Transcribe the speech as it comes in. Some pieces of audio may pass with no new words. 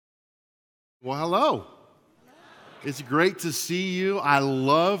Well, hello. It's great to see you. I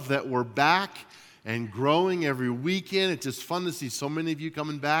love that we're back and growing every weekend. It's just fun to see so many of you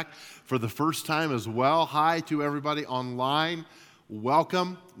coming back for the first time as well. Hi to everybody online.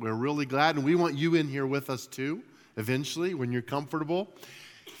 Welcome. We're really glad, and we want you in here with us too, eventually, when you're comfortable.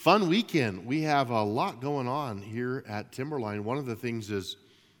 Fun weekend. We have a lot going on here at Timberline. One of the things is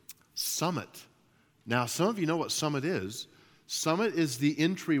Summit. Now, some of you know what Summit is. Summit is the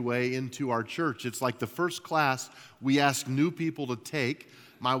entryway into our church. It's like the first class we ask new people to take.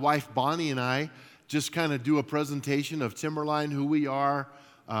 My wife Bonnie and I just kind of do a presentation of Timberline, who we are,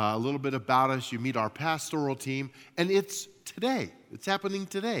 a little bit about us. You meet our pastoral team, and it's today. It's happening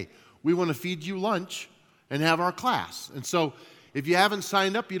today. We want to feed you lunch and have our class. And so if you haven't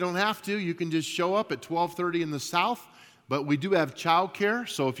signed up, you don't have to. You can just show up at 12:30 in the south. But we do have childcare,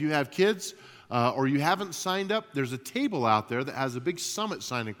 so if you have kids, or you haven't signed up, there's a table out there that has a big Summit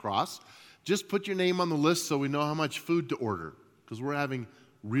sign across. Just put your name on the list so we know how much food to order, because we're having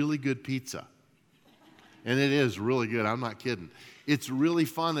really good pizza. And it is really good. I'm not kidding. It's really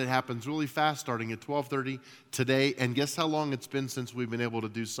fun. It happens really fast, starting at 12:30 today. And guess how long it's been since we've been able to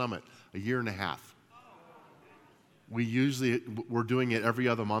do Summit? A year and a half. We're doing it every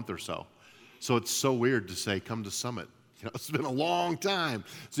other month or so. So it's so weird to say, come to Summit. It's been a long time.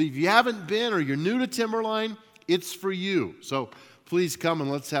 So if you haven't been or you're new to Timberline, it's for you. So please come and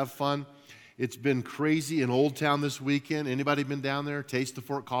let's have fun. It's been crazy in Old Town this weekend. Anybody been down there? Taste of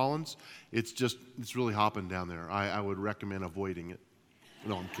Fort Collins? It's really hopping down there. I would recommend avoiding it.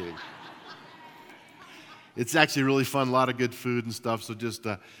 No, I'm kidding. It's actually really fun. A lot of good food and stuff. So just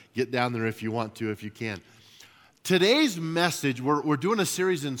get down there if you want to, if you can. Today's message, we're doing a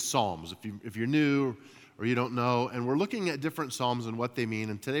series in Psalms. If you're new or you don't know, and we're looking at different Psalms and what they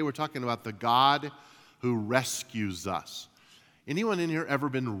mean. And today we're talking about the God who rescues us. Anyone in here ever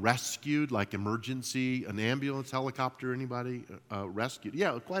been rescued, like emergency, an ambulance, helicopter, anybody rescued?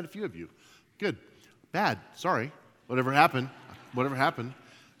 Yeah, quite a few of you. Good. Bad. Sorry. Whatever happened.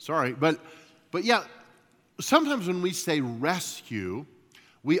 Sorry. But yeah, sometimes when we say rescue,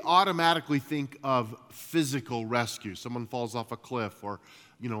 we automatically think of physical rescue. Someone falls off a cliff or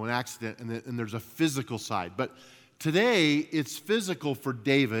an accident, and there's a physical side. But today, it's physical for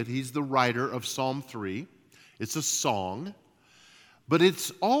David. He's the writer of Psalm 3. It's a song. But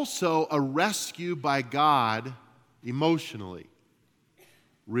it's also a rescue by God emotionally,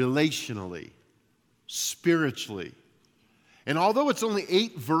 relationally, spiritually. And although it's only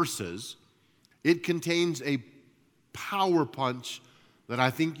 8 verses, it contains a power punch that I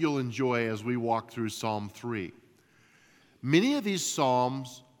think you'll enjoy as we walk through Psalm 3. Many of these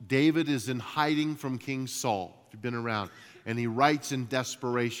Psalms, David is in hiding from King Saul, if you've been around, and he writes in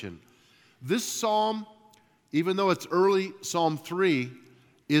desperation. This Psalm, even though it's early Psalm 3,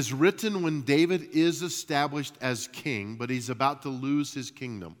 is written when David is established as king, but he's about to lose his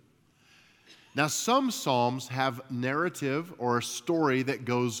kingdom. Now, some Psalms have narrative or a story that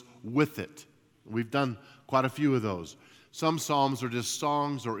goes with it. We've done quite a few of those. Some Psalms are just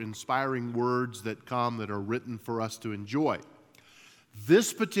songs or inspiring words that come that are written for us to enjoy.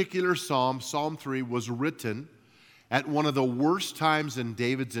 This particular Psalm, Psalm 3, was written at one of the worst times in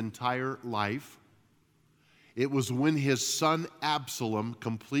David's entire life. It was when his son Absalom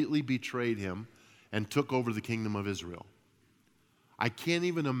completely betrayed him and took over the kingdom of Israel. I can't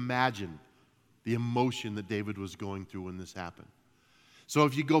even imagine the emotion that David was going through when this happened. So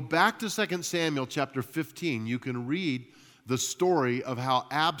if you go back to 2 Samuel chapter 15, you can read the story of how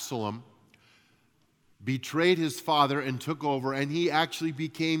Absalom betrayed his father and took over, and he actually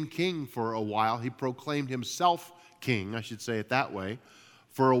became king for a while. He proclaimed himself king, I should say it that way,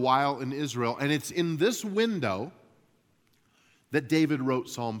 for a while in Israel. And it's in this window that David wrote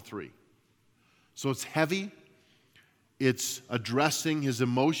Psalm 3. So it's heavy. It's addressing his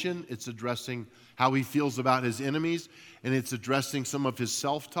emotion. It's addressing how he feels about his enemies. And it's addressing some of his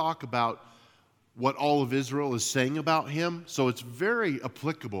self-talk about what all of Israel is saying about him. So it's very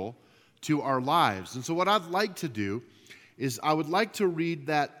applicable to our lives. And so what I'd like to do is I would like to read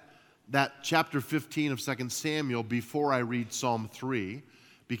that chapter 15 of 2 Samuel before I read Psalm 3,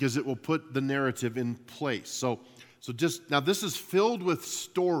 because it will put the narrative in place. So just, now this is filled with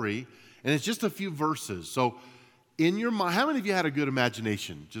story, and it's just a few verses. So in your mind, how many of you had a good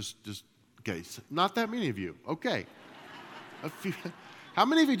imagination? Just okay, not that many of you. Okay. A few. How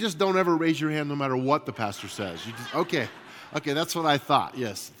many of you just don't ever raise your hand no matter what the pastor says? Okay, that's what I thought.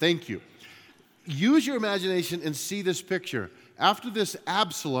 Yes, thank you. Use your imagination and see this picture. After this,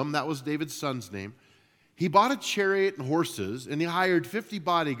 Absalom, that was David's son's name, he bought a chariot and horses, and he hired 50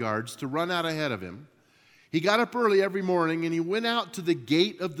 bodyguards to run out ahead of him. He got up early every morning, and he went out to the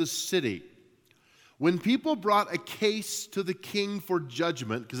gate of the city. When people brought a case to the king for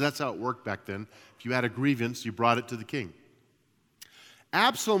judgment, because that's how it worked back then, if you had a grievance, you brought it to the king.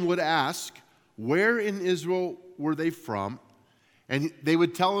 Absalom would ask, where in Israel were they from? And they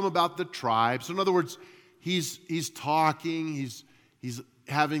would tell him about the tribes. So in other words, he's talking, he's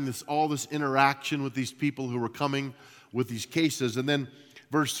having all this interaction with these people who were coming with these cases. And then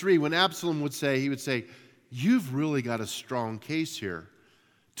verse 3, when Absalom would say, you've really got a strong case here.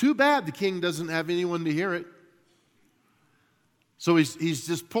 Too bad the king doesn't have anyone to hear it. So he's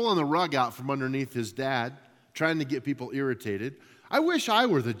just pulling the rug out from underneath his dad, trying to get people irritated. I wish I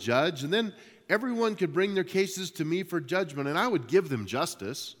were the judge, and then everyone could bring their cases to me for judgment, and I would give them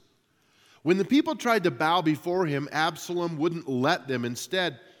justice. When the people tried to bow before him, Absalom wouldn't let them.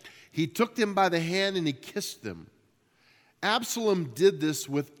 Instead, he took them by the hand and he kissed them. Absalom did this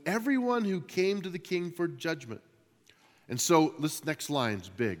with everyone who came to the king for judgment. And so, this next line's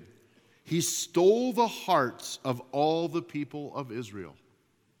big. He stole the hearts of all the people of Israel.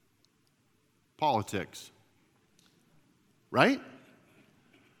 Politics. Right?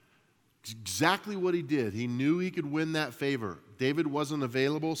 Exactly what he did. He knew he could win that favor. David wasn't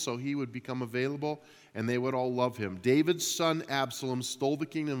available, so he would become available, and they would all love him. David's son Absalom stole the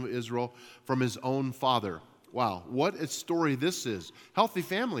kingdom of Israel from his own father. Wow, what a story this is. Healthy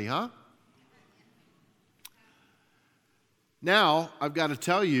family, huh? Now, I've got to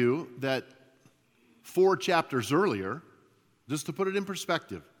tell you that 4 chapters earlier, just to put it in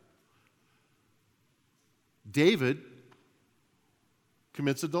perspective, David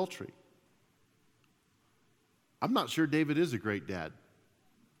commits adultery. I'm not sure David is a great dad.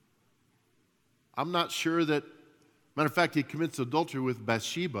 I'm not sure that, matter of fact, he commits adultery with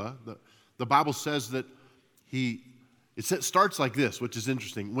Bathsheba. The Bible says that it starts like this, which is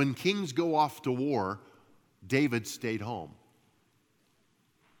interesting. When kings go off to war, David stayed home.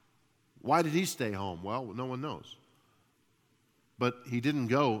 Why did he stay home? Well, no one knows. But he didn't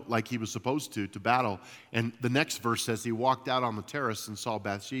go like he was supposed to battle. And the next verse says he walked out on the terrace and saw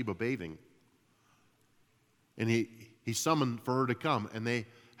Bathsheba bathing. And he summoned for her to come, and they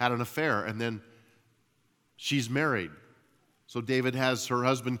had an affair, and then she's married. So David has her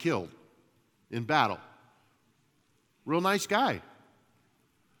husband killed in battle. Real nice guy.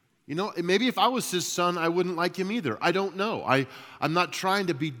 You know, maybe if I was his son, I wouldn't like him either. I don't know. I'm not trying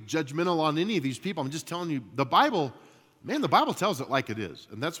to be judgmental on any of these people. I'm just telling you, the Bible tells it like it is.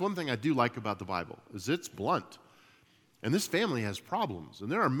 And that's one thing I do like about the Bible, is it's blunt. And this family has problems,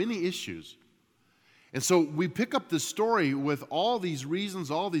 and there are many issues. And so we pick up this story with all these reasons,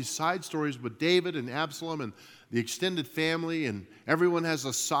 all these side stories with David and Absalom and the extended family, and everyone has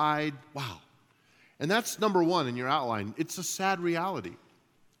a side. Wow. And that's number 1 in your outline. It's a sad reality.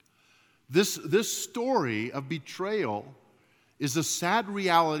 This story of betrayal is a sad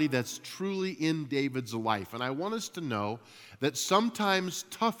reality that's truly in David's life. And I want us to know that sometimes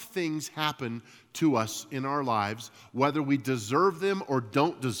tough things happen to us in our lives, whether we deserve them or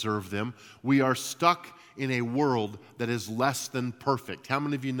don't deserve them. We are stuck in a world that is less than perfect. How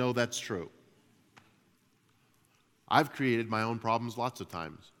many of you know that's true? I've created my own problems lots of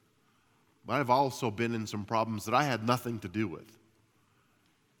times, but I've also been in some problems that I had nothing to do with.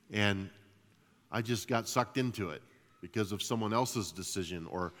 And I just got sucked into it because of someone else's decision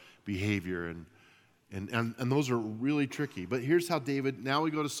or behavior, and those are really tricky. But here's how David, now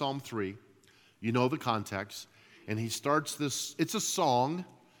we go to Psalm 3. You know the context. And he starts this, it's a song.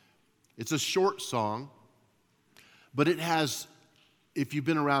 It's a short song. But it has, if you've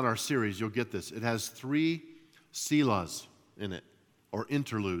been around our series, you'll get this. It has 3 selahs in it, or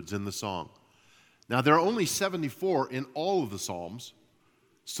interludes in the song. Now, there are only 74 in all of the Psalms.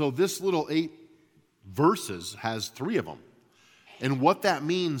 So this little 8 verses has 3 of them. And what that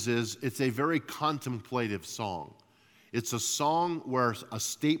means is it's a very contemplative song. It's a song where a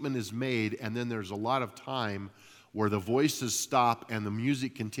statement is made, and then there's a lot of time where the voices stop and the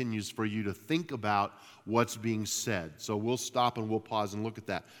music continues for you to think about what's being said. So we'll stop and we'll pause and look at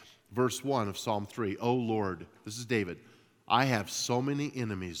that. Verse 1 of Psalm 3, "O Lord," this is David, "I have so many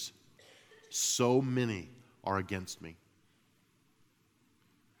enemies, so many are against me."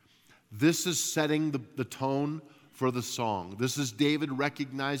 This is setting the tone for the song. This is David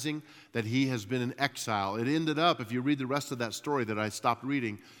recognizing that he has been in exile. It ended up, if you read the rest of that story that I stopped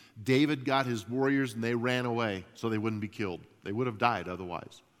reading, David got his warriors and they ran away so they wouldn't be killed. They would have died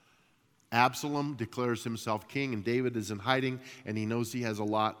otherwise. Absalom declares himself king, and David is in hiding, and he knows he has a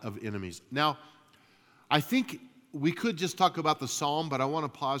lot of enemies. Now, I think we could just talk about the psalm, but I want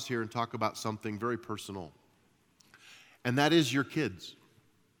to pause here and talk about something very personal. And that is your kids.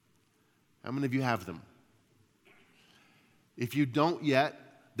 How many of you have them? If you don't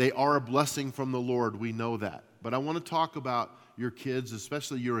yet, they are a blessing from the Lord. We know that. But I want to talk about your kids,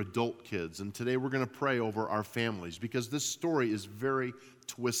 especially your adult kids. And today we're going to pray over our families because this story is very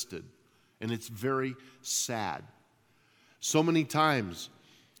twisted and it's very sad. So many times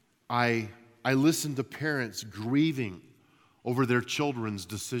I listen to parents grieving over their children's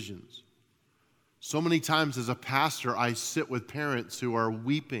decisions. So many times as a pastor, I sit with parents who are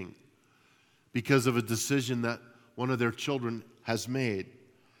weeping because of a decision that one of their children has made.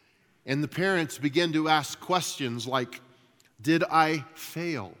 And the parents begin to ask questions like, did I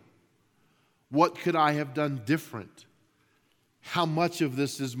fail? What could I have done different? How much of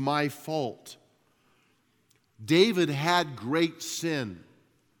this is my fault? David had great sin.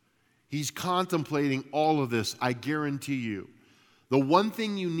 He's contemplating all of this, I guarantee you. The one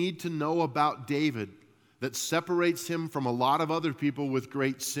thing you need to know about David that separates him from a lot of other people with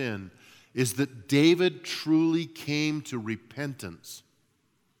great sin is that David truly came to repentance.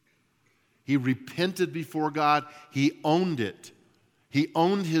 He repented before God. He owned it. He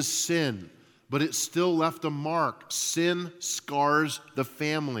owned his sin, but it still left a mark. Sin scars the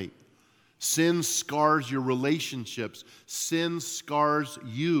family. Sin scars your relationships. Sin scars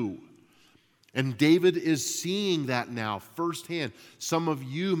you. And David is seeing that now firsthand. Some of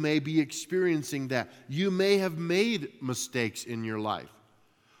you may be experiencing that. You may have made mistakes in your life.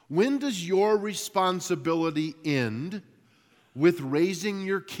 When does your responsibility end with raising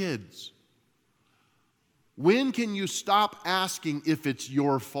your kids? When can you stop asking if it's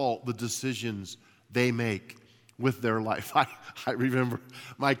your fault, the decisions they make with their life? I remember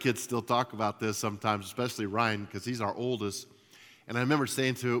my kids still talk about this sometimes, especially Ryan, because he's our oldest. And I remember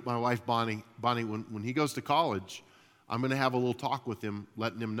saying to my wife, Bonnie, when he goes to college, I'm going to have a little talk with him,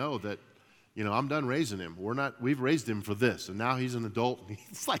 letting him know that, I'm done raising him. We've raised him for this. And now he's an adult. And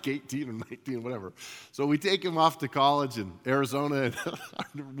he's like 18 or 19, whatever. So we take him off to college in Arizona. And I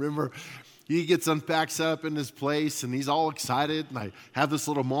remember he gets unpacked, set up in his place, and he's all excited. And I have this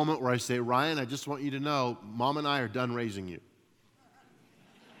little moment where I say, Ryan, I just want you to know, Mom and I are done raising you.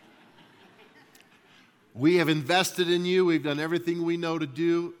 We have invested in you. We've done everything we know to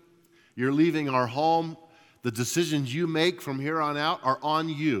do. You're leaving our home. The decisions you make from here on out are on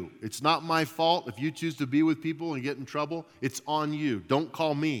you. It's not my fault if you choose to be with people and get in trouble. It's on you. Don't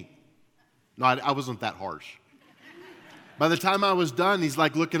call me. No, I wasn't that harsh. By the time I was done, he's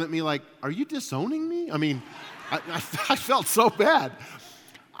like looking at me like, are you disowning me? I mean, I felt so bad.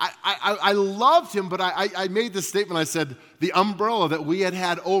 I loved him, but I made this statement. I said, the umbrella that we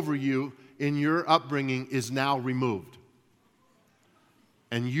had over you in your upbringing is now removed.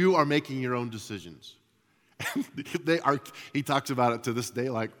 And you are making your own decisions. He talks about it to this day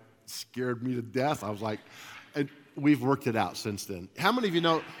like, scared me to death. I was like, and we've worked it out since then. How many of you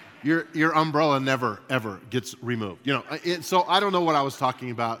know your umbrella never, ever gets removed? So I don't know what I was talking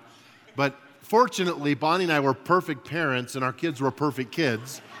about. But fortunately, Bonnie and I were perfect parents, and our kids were perfect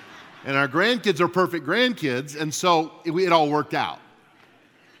kids. And our grandkids are perfect grandkids, and so it all worked out.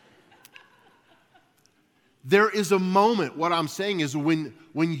 There is a moment, what I'm saying is when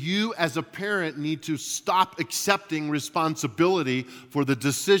you as a parent need to stop accepting responsibility for the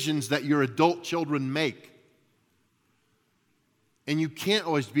decisions that your adult children make. And you can't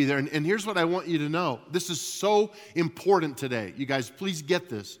always be there. And here's what I want you to know. This is so important today. You guys, please get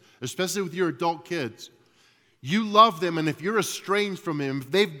this, especially with your adult kids. You love them, and if you're estranged from them, if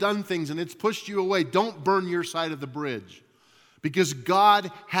they've done things and it's pushed you away, don't burn your side of the bridge. Because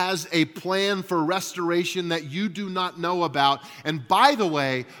God has a plan for restoration that you do not know about. And by the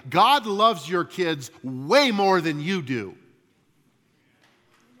way, God loves your kids way more than you do.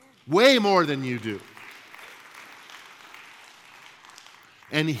 Way more than you do.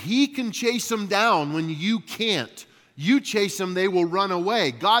 And He can chase them down when you can't. You chase them, they will run away.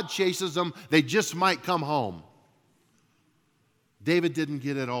 God chases them, they just might come home. David didn't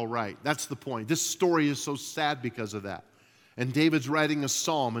get it all right. That's the point. This story is so sad because of that. And David's writing a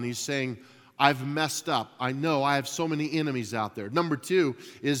psalm, and he's saying, I've messed up. I know I have so many enemies out there. Number 2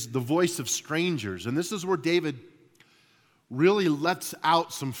 is the voice of strangers. And this is where David really lets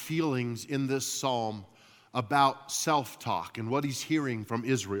out some feelings in this psalm about self-talk and what he's hearing from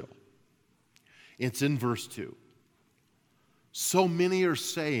Israel. It's in verse 2. So many are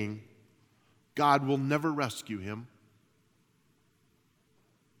saying, God will never rescue him.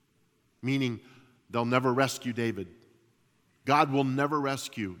 Meaning, they'll never rescue David. God will never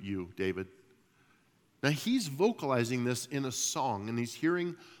rescue you, David. Now, he's vocalizing this in a song, and he's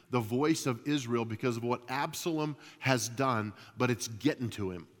hearing the voice of Israel because of what Absalom has done, but it's getting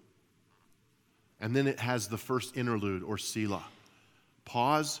to him. And then it has the first interlude, or Selah.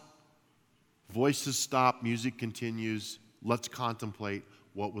 Pause, voices stop, music continues. Let's contemplate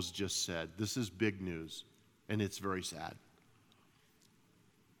what was just said. This is big news, and it's very sad.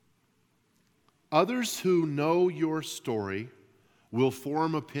 Others who know your story will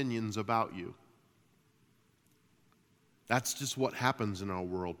form opinions about you. That's just what happens in our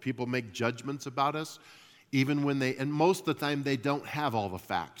world. People make judgments about us, even when and most of the time they don't have all the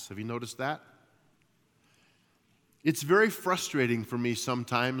facts. Have you noticed that? It's very frustrating for me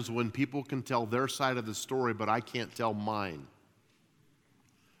sometimes when people can tell their side of the story, but I can't tell mine.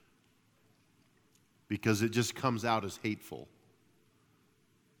 Because it just comes out as hateful.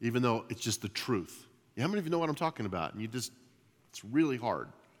 Even though it's just the truth. How many of you know what I'm talking about? And it's really hard.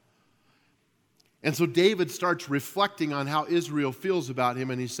 And so David starts reflecting on how Israel feels about him,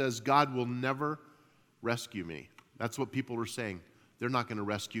 and he says, God will never rescue me. That's what people are saying. They're not going to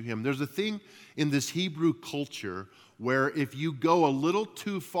rescue him. There's a thing in this Hebrew culture where if you go a little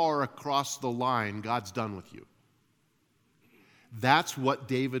too far across the line, God's done with you. That's what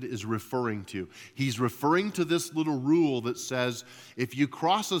David is referring to. He's referring to this little rule that says, if you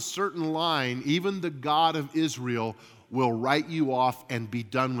cross a certain line, even the God of Israel will write you off and be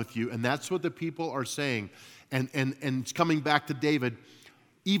done with you. And that's what the people are saying. And it's coming back to David.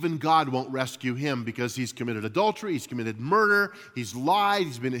 Even God won't rescue him because he's committed adultery, he's committed murder, he's lied,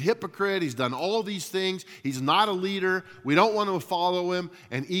 he's been a hypocrite, he's done all these things. He's not a leader. We don't want to follow him.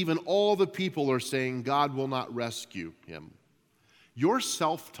 And even all the people are saying God will not rescue him. Your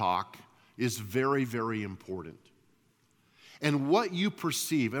self-talk is very, very important. And what you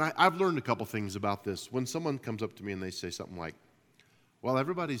perceive, and I've learned a couple things about this. When someone comes up to me and they say something like, well,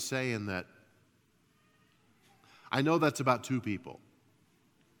 everybody's saying that, I know that's about 2 people.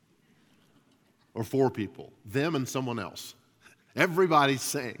 Or 4 people, them and someone else. Everybody's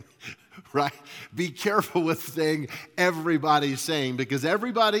saying, right? Be careful with saying everybody's saying, because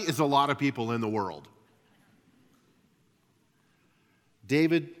everybody is a lot of people in the world.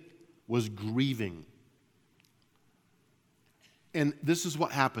 David was grieving. And this is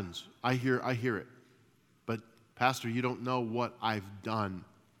what happens. I hear it. But Pastor, you don't know what I've done.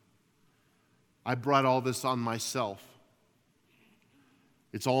 I brought all this on myself.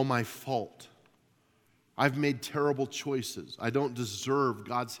 It's all my fault. I've made terrible choices. I don't deserve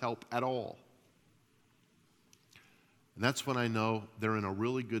God's help at all. And that's when I know they're in a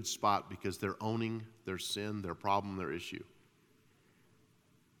really good spot because they're owning their sin, their problem, their issue.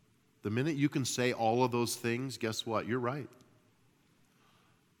 The minute you can say all of those things, guess what? You're right.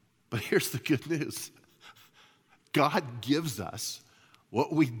 But here's the good news. God gives us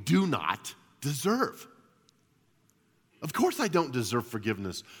what we do not deserve. Of course I don't deserve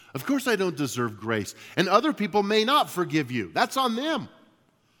forgiveness. Of course I don't deserve grace. And other people may not forgive you. That's on them.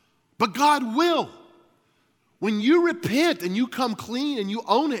 But God will. When you repent and you come clean and you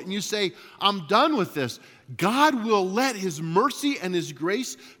own it and you say, I'm done with this, God will let His mercy and His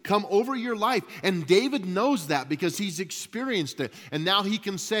grace come over your life. And David knows that because he's experienced it. And now he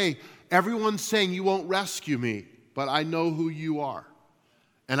can say, everyone's saying you won't rescue me, but I know who you are.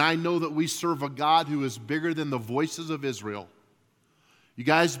 And I know that we serve a God who is bigger than the voices of Israel. You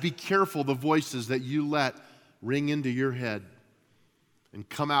guys be careful the voices that you let ring into your head and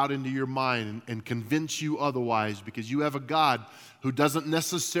come out into your mind and convince you otherwise, because you have a God who doesn't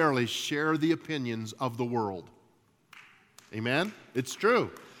necessarily share the opinions of the world. Amen? It's true.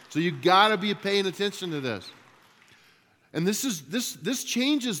 So you got to be paying attention to this. And this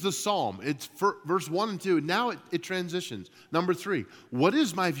changes the psalm. It's verse 1 and 2. Now it transitions. Number 3, what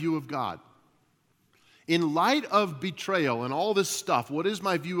is my view of God? In light of betrayal and all this stuff, what is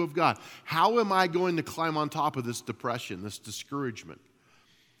my view of God? How am I going to climb on top of this depression, this discouragement?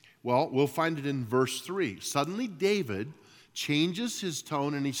 Well, we'll find it in verse 3. Suddenly David changes his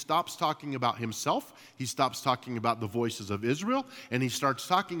tone and he stops talking about himself. He stops talking about the voices of Israel, and he starts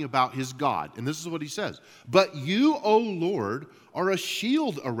talking about his God. And this is what he says. But you, O Lord, are a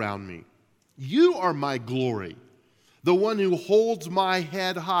shield around me. You are my glory, the one who holds my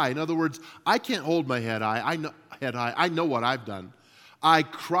head high. In other words, I can't hold my head high. I know what I've done. I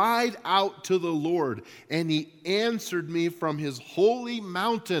cried out to the Lord, and He answered me from His holy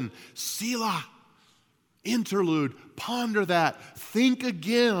mountain. Selah. Interlude. Ponder that. Think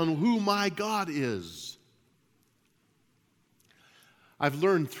again on who my God is. I've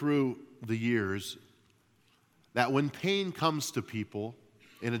learned through the years that when pain comes to people,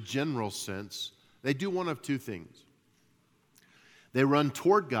 in a general sense, they do one of 2 things. They run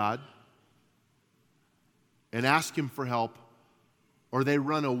toward God and ask Him for help, or they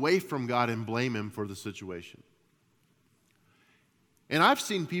run away from God and blame Him for the situation. And I've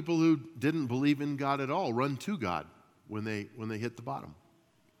seen people who didn't believe in God at all run to God when they hit the bottom.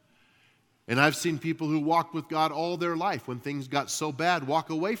 And I've seen people who walked with God all their life, when things got so bad, walk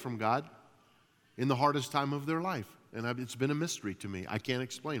away from God in the hardest time of their life. And it's been a mystery to me. I can't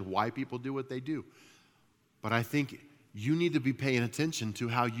explain why people do what they do. But I think you need to be paying attention to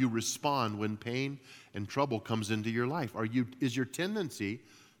how you respond when pain and trouble comes into your life. Is your tendency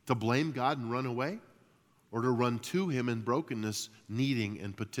to blame God and run away, or to run to Him in brokenness, needing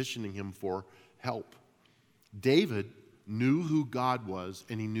and petitioning Him for help? David knew who God was,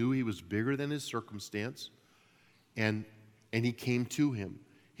 and he knew He was bigger than his circumstance, and he came to Him.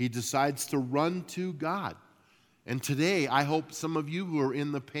 He decides to run to God. And today, I hope some of you who are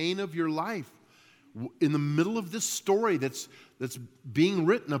in the pain of your life, in the middle of this story that's being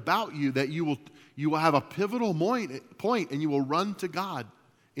written about you, that you will have a pivotal point and you will run to God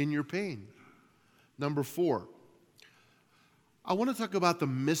in your pain. Number 4, I want to talk about the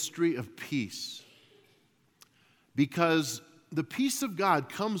mystery of peace, because the peace of God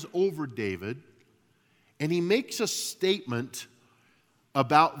comes over David, and he makes a statement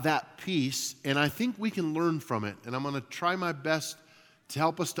about that peace, and I think we can learn from it. And I'm going to try my best to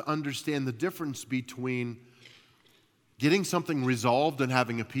help us to understand the difference between getting something resolved and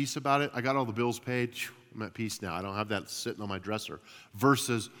having a peace about it. I got all the bills paid. I'm at peace now. I don't have that sitting on my dresser.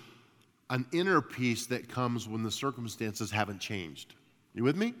 Versus an inner peace that comes when the circumstances haven't changed. You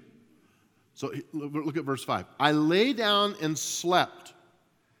with me? So look at verse 5. I lay down and slept,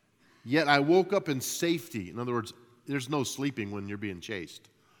 yet I woke up in safety. In other words, there's no sleeping when you're being chased.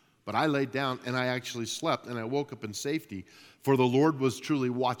 But I laid down and I actually slept, and I woke up in safety, for the Lord was truly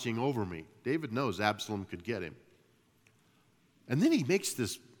watching over me. David knows Absalom could get him. And then he makes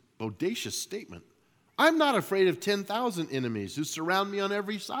this bodacious statement. I'm not afraid of 10,000 enemies who surround me on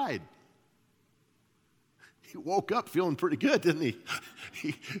every side. He woke up feeling pretty good, didn't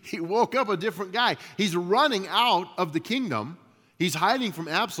he? He woke up a different guy. He's running out of the kingdom. He's hiding from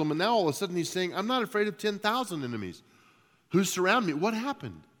Absalom, and now all of a sudden he's saying, I'm not afraid of 10,000 enemies who surround me. What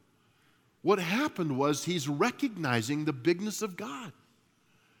happened? What happened was he's recognizing the bigness of God.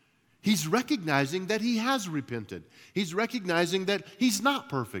 He's recognizing that he has repented. He's recognizing that he's not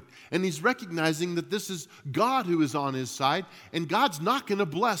perfect. And he's recognizing that this is God who is on his side, and God's not going to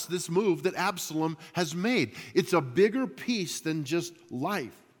bless this move that Absalom has made. It's a bigger piece than just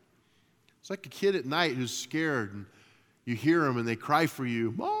life. It's like a kid at night who's scared, and you hear them and they cry for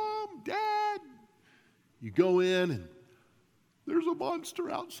you, Mom, Dad. You go in and there's a monster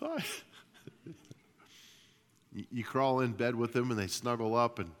outside. You crawl in bed with them and they snuggle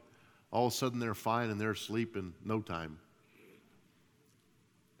up, and all of a sudden they're fine and they're asleep in no time.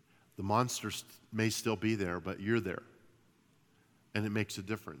 The monsters may still be there, but you're there. And it makes a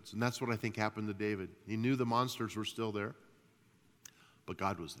difference. And that's what I think happened to David. He knew the monsters were still there, but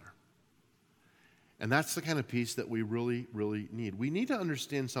God was there. And that's the kind of peace that we really, really need. We need to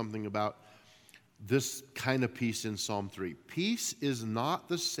understand something about this kind of peace in Psalm 3. Peace is not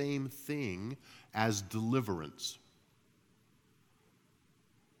the same thing as deliverance.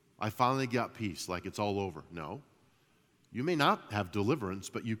 I finally got peace, like it's all over. No. You may not have deliverance,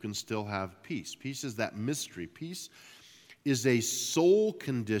 but you can still have peace. Peace is that mystery. Peace is a soul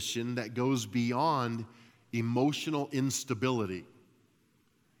condition that goes beyond emotional instability.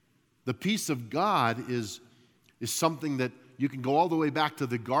 The peace of God is something that you can go all the way back to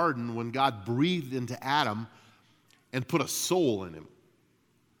the garden when God breathed into Adam and put a soul in him.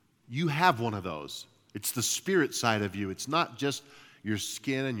 You have one of those. It's the spirit side of you. It's not just your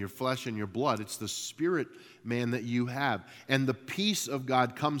skin and your flesh and your blood. It's the spirit man that you have. And the peace of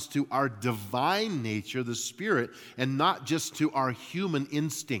God comes to our divine nature, the spirit, and not just to our human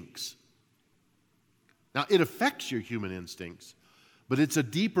instincts. Now, it affects your human instincts, but it's a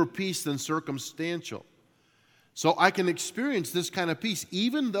deeper peace than circumstantial. So I can experience this kind of peace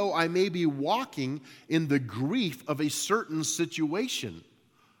even though I may be walking in the grief of a certain situation.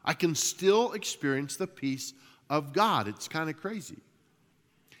 I can still experience the peace of God. It's kind of crazy.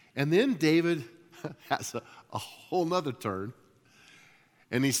 And then David has a whole nother turn,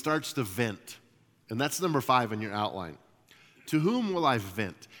 and he starts to vent. And that's number 5 in your outline. To whom will I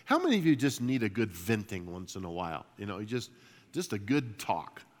vent? How many of you just need a good venting once in a while? You know, just a good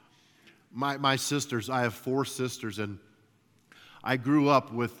talk. My sisters, I have 4 sisters, and I grew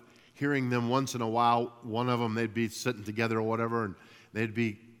up with hearing them once in a while. One of them, they'd be sitting together or whatever, and they'd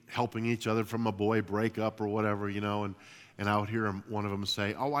be helping each other from a boy breakup or whatever, you know, and I would hear one of them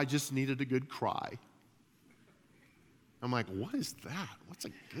say, oh, I just needed a good cry. I'm like, what is that? What's a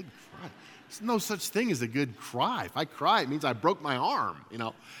good cry? There's no such thing as a good cry. If I cry, it means I broke my arm, you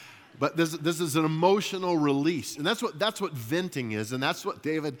know. But this is an emotional release, and that's what venting is, and that's what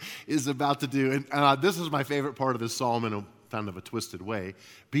David is about to do. And this is my favorite part of this psalm, and kind of a twisted way,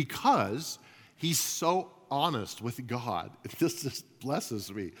 because he's so honest with God. This just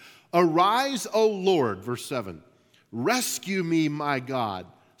blesses me. Arise, O Lord, verse 7. Rescue me, my God.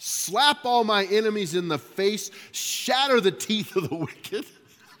 Slap all my enemies in the face. Shatter the teeth of the wicked.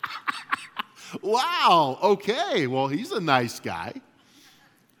 Wow, okay, well, he's a nice guy.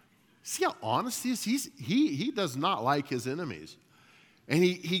 See how honest he is? He does not like his enemies. And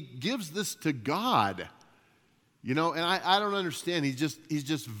he gives this to God. And I don't understand. He's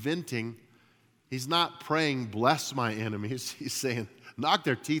just venting. He's not praying, bless my enemies. He's saying, knock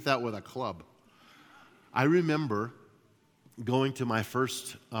their teeth out with a club. I remember going to my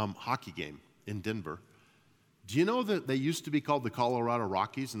first hockey game in Denver. Do you know that they used to be called the Colorado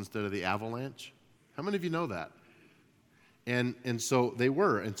Rockies instead of the Avalanche? How many of you know that? And so they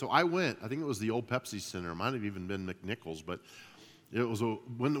were. And so I went. I think it was the old Pepsi Center. It might have even been McNichols. But it was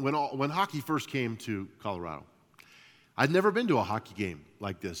when hockey first came to Colorado. I'd never been to a hockey game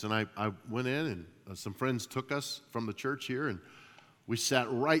like this. And I went in, and some friends took us from the church here. And we sat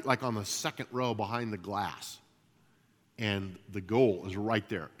right like on the second row behind the glass. And the goal is right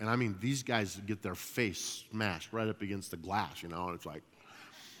there. And I mean, these guys get their face smashed right up against the glass, and it's like,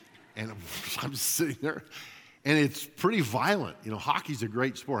 and I'm just sitting there, and it's pretty violent. Hockey's a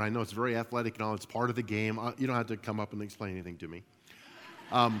great sport. I know it's very athletic and all. It's part of the game. You don't have to come up and explain anything to me.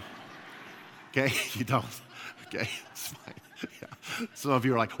 Okay, you don't. Okay, it's fine. Yeah. Some of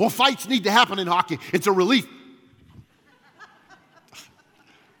you are like, well, fights need to happen in hockey. It's a relief.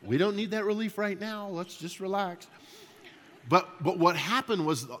 We don't need that relief right now. Let's just relax. But what happened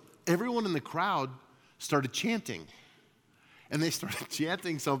was everyone in the crowd started chanting. And they started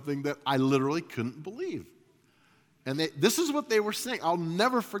chanting something that I literally couldn't believe. And this is what they were saying. I'll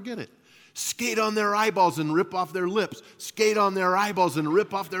never forget it. Skate on their eyeballs and rip off their lips. Skate on their eyeballs and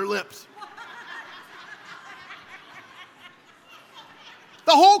rip off their lips.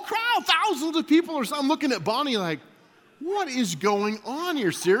 The whole crowd, thousands of people or something, looking at Bonnie like, what is going on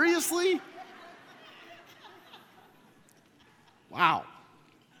here? Seriously? Wow.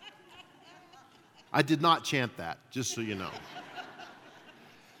 I did not chant that, just so you know.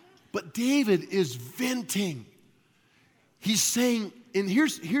 But David is venting. He's saying, and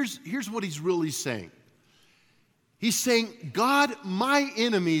here's what he's really saying. He's saying, God, my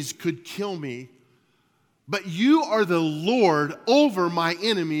enemies could kill me, but you are the Lord over my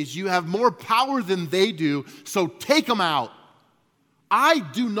enemies. You have more power than they do, so take them out. I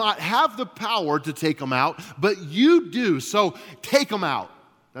do not have the power to take them out, but you do, so take them out.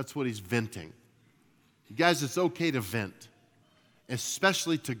 That's what he's venting. You guys, it's okay to vent,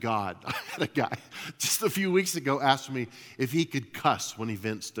 especially to God. I had a guy just a few weeks ago ask me if he could cuss when he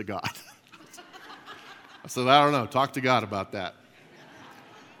vents to God. I said, I don't know. Talk to God about that.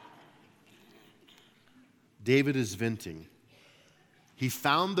 David is venting. He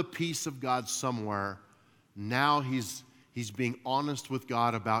found the peace of God somewhere. Now he's being honest with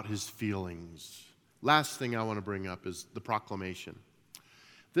God about his feelings. Last thing I want to bring up is the proclamation.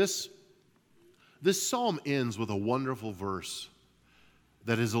 This psalm ends with a wonderful verse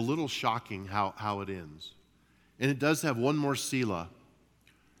that is a little shocking how it ends. And it does have one more Selah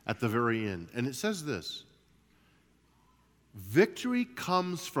at the very end. And it says this: victory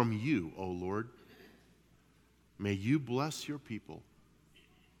comes from you, O Lord. May you bless your people.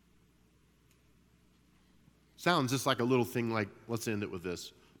 Sounds just like a little thing like, let's end it with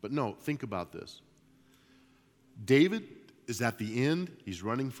this. But no, think about this. David is at the end. He's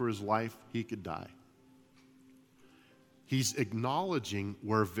running for his life. He could die. He's acknowledging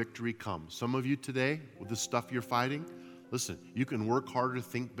where victory comes. Some of you today, with the stuff you're fighting, listen, you can work harder,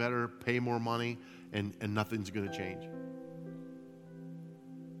 think better, pay more money, and nothing's going to change.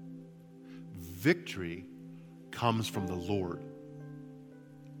 Victory comes from the Lord.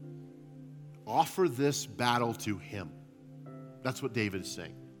 Offer this battle to him. That's what David is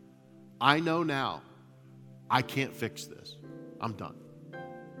saying. I know now I can't fix this. I'm done.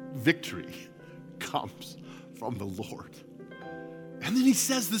 Victory comes from the Lord. And then he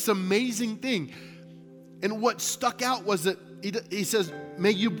says this amazing thing. And what stuck out was that he says,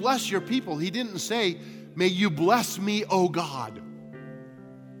 may you bless your people. He didn't say, may you bless me, O God.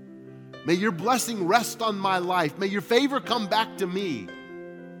 May your blessing rest on my life. May your favor come back to me.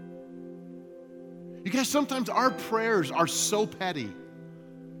 You guys, sometimes our prayers are so petty.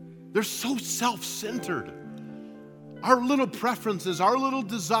 They're so self-centered. Our little preferences, our little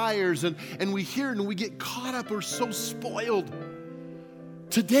desires, and we hear it and we get caught up. We're so spoiled.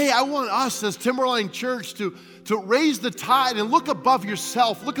 Today, I want us as Timberline Church to raise the tide and look above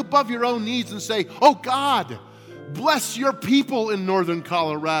yourself, look above your own needs and say, oh God, bless your people in northern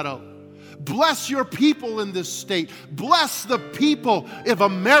Colorado. Bless your people in this state. Bless the people of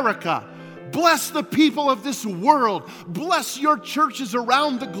America. Bless the people of this world. Bless your churches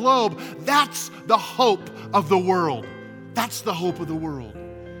around the globe. That's the hope of the world. That's the hope of the world.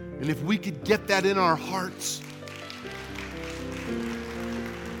 And if we could get that in our hearts,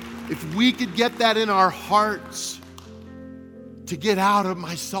 if we could get that in our hearts, to get out of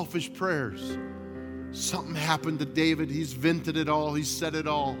my selfish prayers. Something happened to David. He's vented it all. He's said it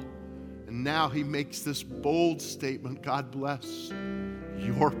all. And now he makes this bold statement, God bless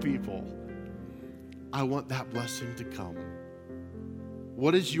your people. I want that blessing to come.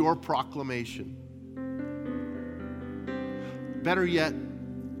 What is your proclamation? Better yet,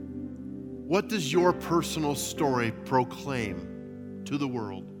 what does your personal story proclaim to the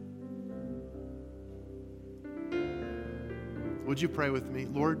world? Would you pray with me?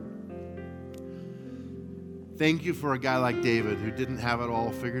 Lord, thank you for a guy like David who didn't have it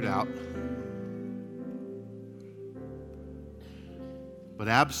all figured out, but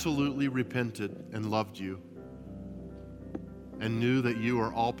absolutely repented and loved you and knew that you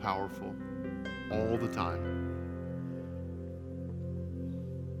are all powerful all the time.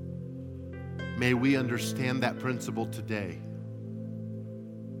 May we understand that principle today.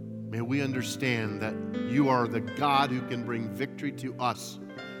 May we understand that you are the God who can bring victory to us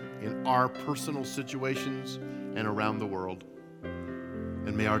in our personal situations and around the world.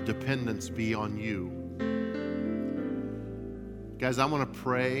 And may our dependence be on you. Guys, I want to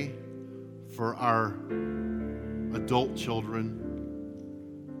pray for our adult children,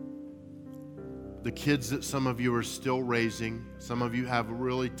 the kids that some of you are still raising. Some of you have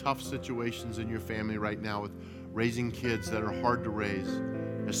really tough situations in your family right now with raising kids that are hard to raise,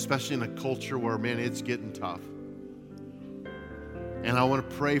 especially in a culture where, man, it's getting tough. And I want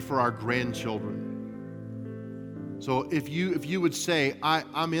to pray for our grandchildren. So if you would say,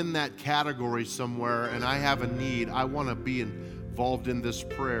 I'm in that category somewhere and I have a need, I want to be involved in this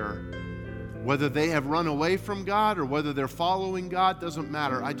prayer. Whether they have run away from God or whether they're following God, doesn't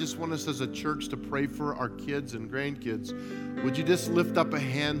matter. I just want us as a church to pray for our kids and grandkids. Would you just lift up a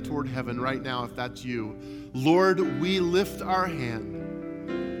hand toward heaven right now if that's you? Lord, we lift our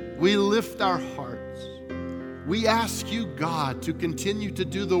hand. We lift our hearts. We ask you, God, to continue to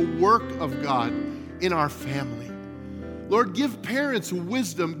do the work of God in our family. Lord, give parents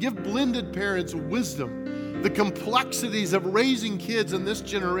wisdom. Give blended parents wisdom. The complexities of raising kids in this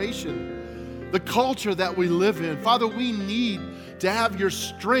generation. The culture that we live in. Father, we need to have your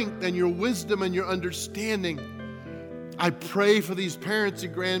strength and your wisdom and your understanding. I pray for these parents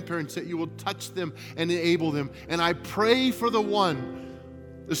and grandparents that you will touch them and enable them. And I pray for the one,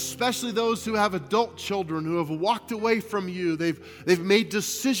 especially those who have adult children who have walked away from you. They've made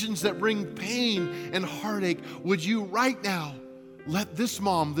decisions that bring pain and heartache. Would you right now let this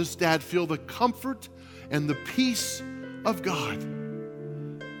mom, this dad feel the comfort and the peace of God?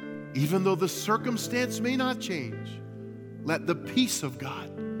 Even though the circumstance may not change, let the peace of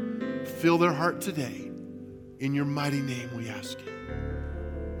God fill their heart today. In your mighty name we ask it.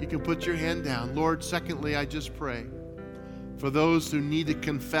 You can put your hand down. Lord, secondly, I just pray for those who need to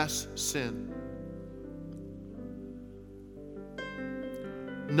confess sin.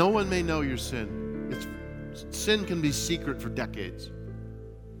 No one may know your sin. Sin can be secret for decades.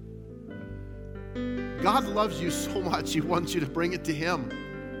 God loves you so much, He wants you to bring it to Him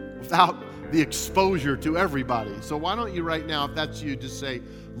without the exposure to everybody. So why don't you right now, if that's you, just say,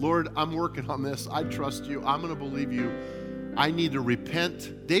 Lord, I'm working on this. I trust you. I'm going to believe you. I need to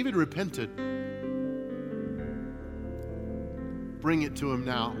repent. David repented. Bring it to Him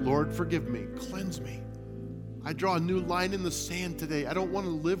now. Lord, forgive me. Cleanse me. I draw a new line in the sand today. I don't want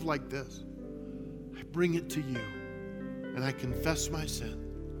to live like this. I bring it to you, and I confess my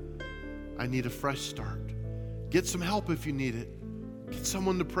sin. I need a fresh start. Get some help if you need it. Get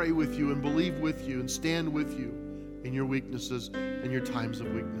someone to pray with you and believe with you and stand with you in your weaknesses and your times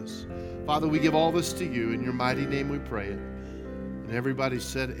of weakness. Father, we give all this to you. In your mighty name we pray it. And everybody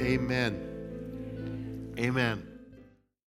said amen. Amen.